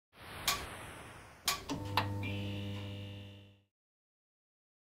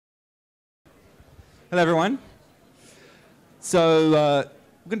Hello, everyone. So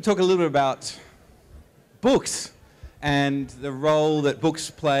we're going to talk a little bit about books and the role that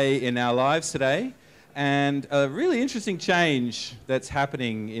books play in our lives today, and a really interesting change that's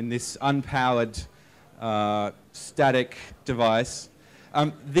happening in this unpowered, static device.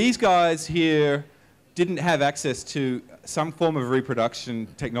 These guys here didn't have access to some form of reproduction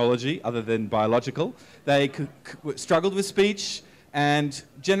technology other than biological. They struggled with speech and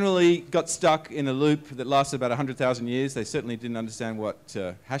generally got stuck in a loop that lasted about 100,000 years. They certainly didn't understand what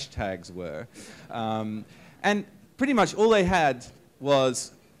hashtags were. And pretty much all they had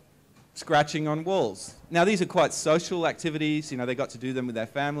was scratching on walls. Now, these are quite social activities. You know, they got to do them with their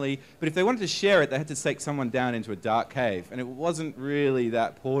family. But if they wanted to share it, they had to take someone down into a dark cave. And it wasn't really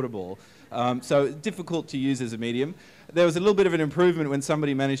that portable. So difficult to use as a medium. There was a little bit of an improvement when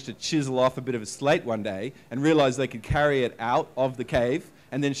somebody managed to chisel off a bit of a slate one day and realized they could carry it out of the cave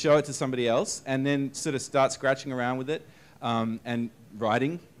and then show it to somebody else and then sort of start scratching around with it. And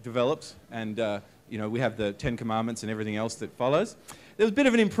writing developed, and you know, we have the 10 Commandments and everything else that follows. There was a bit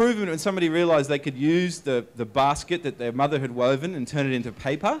of an improvement when somebody realized they could use the basket that their mother had woven and turn it into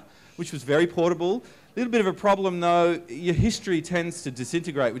paper, which was very portable. A little bit of a problem, though, your history tends to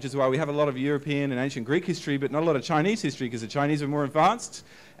disintegrate, which is why we have a lot of European and ancient Greek history, but not a lot of Chinese history, because the Chinese were more advanced,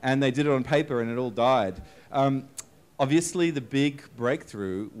 and they did it on paper, and it all died. Obviously, the big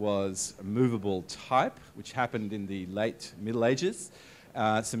breakthrough was movable type, which happened in the late Middle Ages.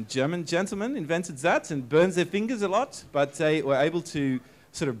 Some German gentlemen invented that and burned their fingers a lot, but they were able to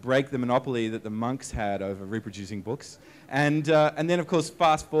sort of break the monopoly that the monks had over reproducing books. And then, of course,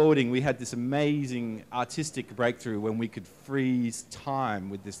 fast forwarding, we had this amazing artistic breakthrough when we could freeze time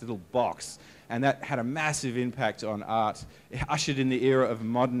with this little box. And that had a massive impact on art. It ushered in the era of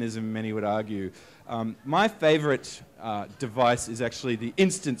modernism, many would argue. My favorite device is actually the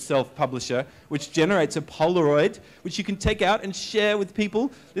instant self-publisher, which generates a Polaroid, which you can take out and share with people.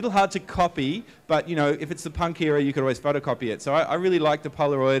 A little hard to copy, but you know, if it's the punk era, you could always photocopy it. So I really like the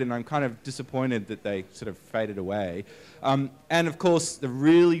Polaroid, and I'm kind of disappointed that they sort of faded away. And of course, the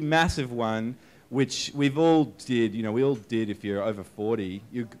really massive one, which we've all did, you know, we all did if you're over 40.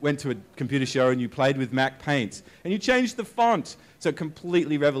 You went to a computer show and you played with Mac Paint, and you changed the font. So it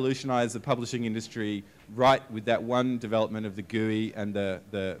completely revolutionized the publishing industry right with that one development of the GUI and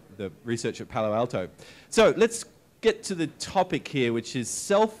the research at Palo Alto. So let's get to the topic here, which is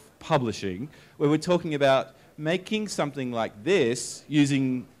self-publishing, where we're talking about making something like this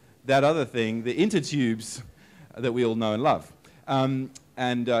using that other thing, the intertubes that we all know and love.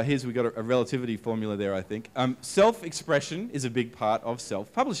 Here's we got a relativity formula there, I think. Self-expression is a big part of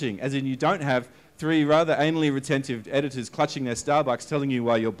self-publishing, as in you don't have three rather anally retentive editors clutching their Starbucks telling you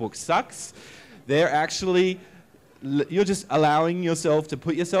why your book sucks. They're actually, you're just allowing yourself to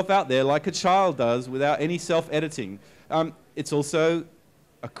put yourself out there like a child does without any self-editing. It's also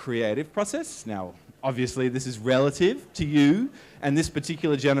a creative process. Now, obviously, this is relative to you, and this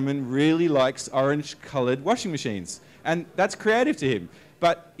particular gentleman really likes orange-colored washing machines, and that's creative to him.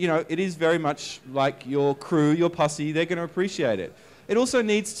 But, you know, it is very much like your crew, your posse, they're going to appreciate it. It also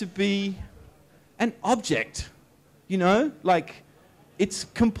needs to be an object, you know, like it's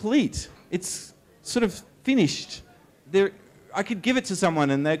complete. It's sort of finished. I could give it to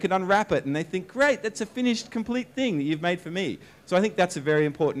someone and they could unwrap it and they think, great, that's a finished, complete thing that you've made for me. So I think that's a very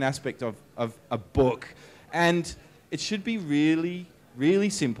important aspect of a book. And it should be really,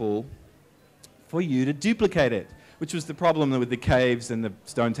 really simple for you to duplicate it, which was the problem with the caves and the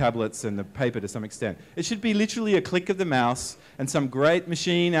stone tablets and the paper to some extent. It should be literally a click of the mouse and some great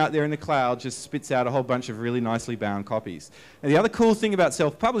machine out there in the cloud just spits out a whole bunch of really nicely bound copies. And the other cool thing about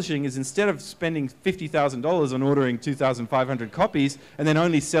self-publishing is instead of spending $50,000 on ordering 2,500 copies and then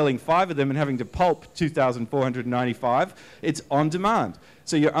only selling 5 of them and having to pulp 2,495, it's on demand.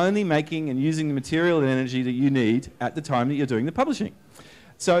 So you're only making and using the material and energy that you need at the time that you're doing the publishing.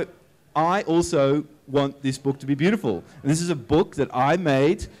 So I also want this book to be beautiful. And this is a book that I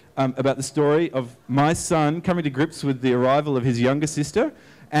made about the story of my son coming to grips with the arrival of his younger sister.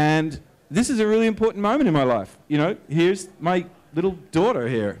 And this is a really important moment in my life. You know, here's my little daughter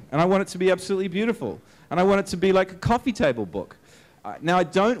here, and I want it to be absolutely beautiful. And I want it to be like a coffee table book. Now, I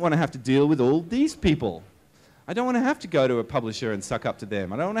don't want to have to deal with all these people. I don't want to have to go to a publisher and suck up to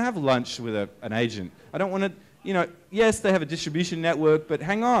them. I don't want to have lunch with an agent. I don't want to, you know, yes, they have a distribution network, but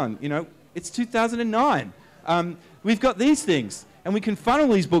hang on, you know, it's 2009. We've got these things, and we can funnel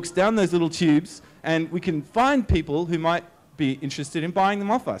these books down those little tubes, and we can find people who might be interested in buying them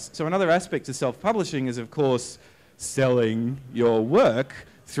off us. So another aspect of self-publishing is, of course, selling your work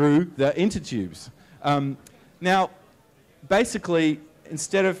through the intertubes. Now, basically,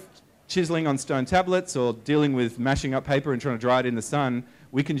 instead of chiseling on stone tablets or dealing with mashing up paper and trying to dry it in the sun,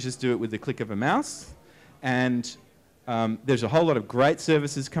 we can just do it with the click of a mouse. And there's a whole lot of great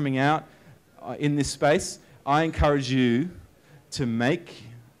services coming out in this space. I encourage you to make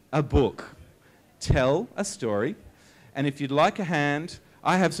a book, tell a story, and if you'd like a hand,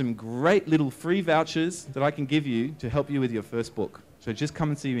 I have some great little free vouchers that I can give you to help you with your first book. So just come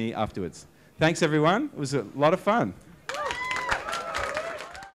and see me afterwards. Thanks, everyone. It was a lot of fun.